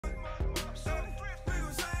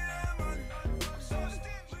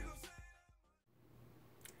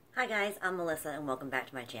Hi guys, I'm Melissa and welcome back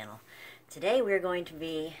to my channel. Today we're going to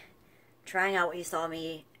be trying out what you saw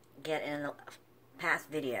me get in a past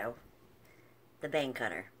video, the bang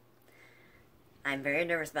cutter. I'm very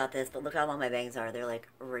nervous about this, but look how long my bangs are. They're like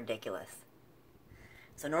ridiculous.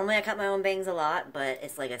 So normally I cut my own bangs a lot, but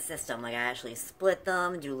it's like a system. Like I actually split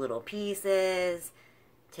them, do little pieces,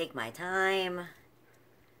 take my time.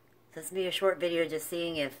 So this will be a short video just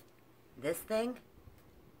seeing if this thing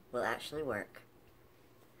will actually work.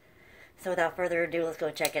 So without further ado, let's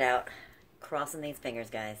go check it out. Crossing these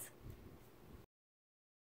fingers, guys.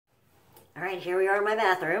 Alright, here we are in my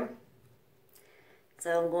bathroom.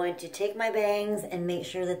 So I'm going to take my bangs and make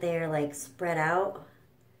sure that they're like spread out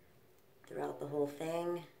throughout the whole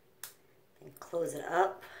thing. And close it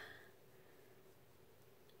up.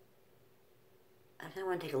 I kind of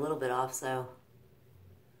want to take a little bit off, so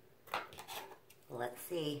let's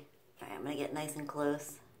see. Alright, I'm going to get nice and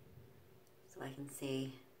close so I can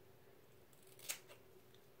see.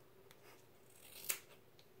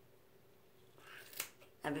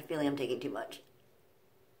 I have a feeling I'm taking too much.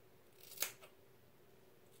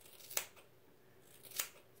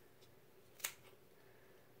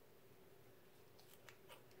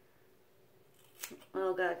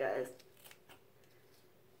 Oh God, guys.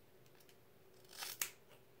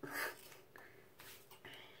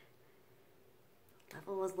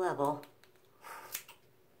 Level was level.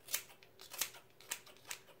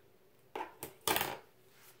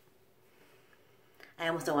 I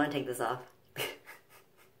almost don't want to take this off.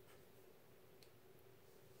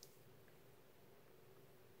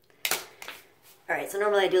 Alright, so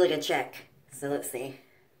normally I do like a check. So let's see.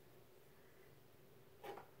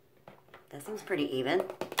 That seems pretty even.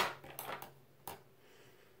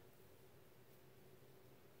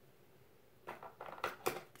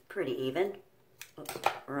 Pretty even. Oops,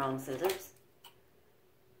 wrong scissors.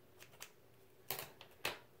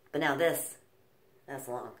 But now this, that's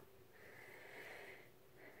long.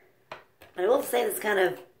 But I will say this kind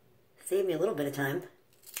of saved me a little bit of time.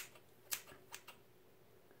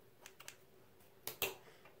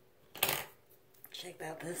 Check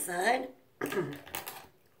out this side.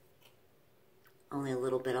 Only a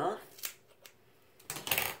little bit off.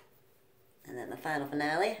 And then the final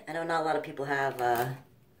finale. I know not a lot of people have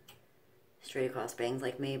straight across bangs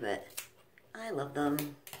like me, but I love them.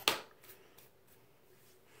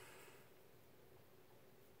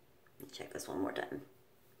 Let's check this one more time.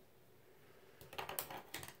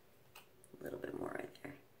 A little bit more right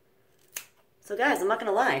there. So guys, I'm not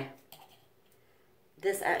gonna lie.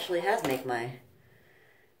 This actually has made my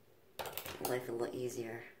life a little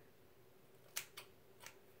easier.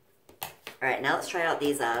 Alright, now let's try out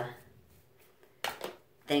these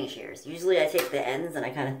thinning shears. Usually I take the ends and I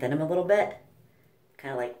kind of thin them a little bit.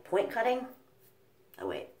 Kind of like point cutting. Oh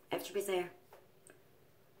wait, extra piece there.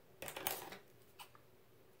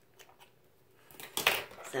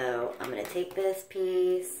 So I'm going to take this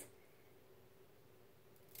piece.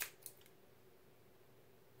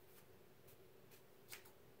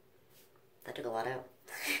 That took a lot out.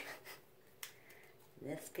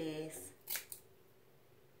 This piece.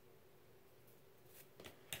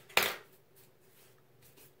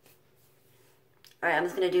 Alright, I'm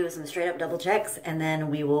just going to do some straight up double checks and then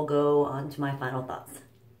we will go on to my final thoughts.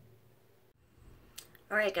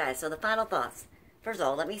 Alright guys, so the final thoughts. First of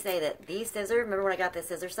all, let me say that these scissors, remember when I got this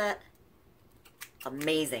scissor set?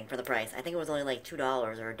 Amazing for the price. I think it was only like $2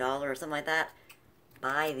 or $1 or something like that.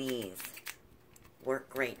 Buy these. Work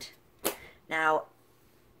great. Now,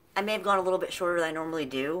 I may have gone a little bit shorter than I normally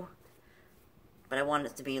do, but I wanted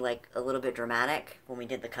it to be like a little bit dramatic when we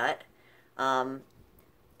did the cut.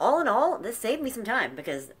 All in all, this saved me some time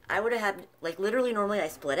because I would have had, like literally normally I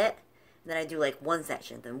split it, and then I do like one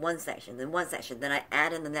section, then one section, then one section, then I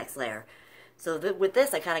add in the next layer. So with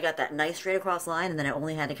this, I kind of got that nice straight across line, and then I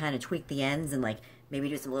only had to kind of tweak the ends and like maybe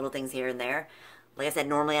do some little things here and there. Like I said,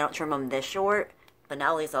 normally I don't trim them this short, but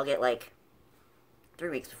now at least I'll get like 3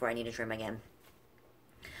 weeks before I need to trim again.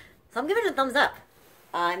 So I'm giving it a thumbs up.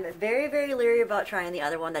 I'm very, very leery about trying the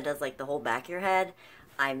other one that does like the whole back of your head.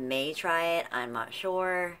 I may try it. I'm not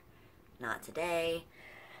sure. Not today.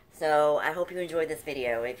 So I hope you enjoyed this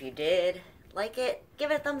video. If you did like it,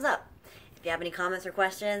 give it a thumbs up. If you have any comments or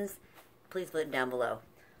questions, please put them down below.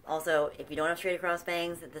 Also, if you don't have straight across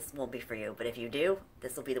bangs, this won't be for you. But if you do,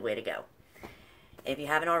 this will be the way to go. If you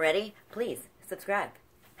haven't already, please subscribe.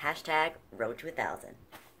 #Road to 1,000.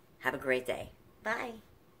 Have a great day. Bye.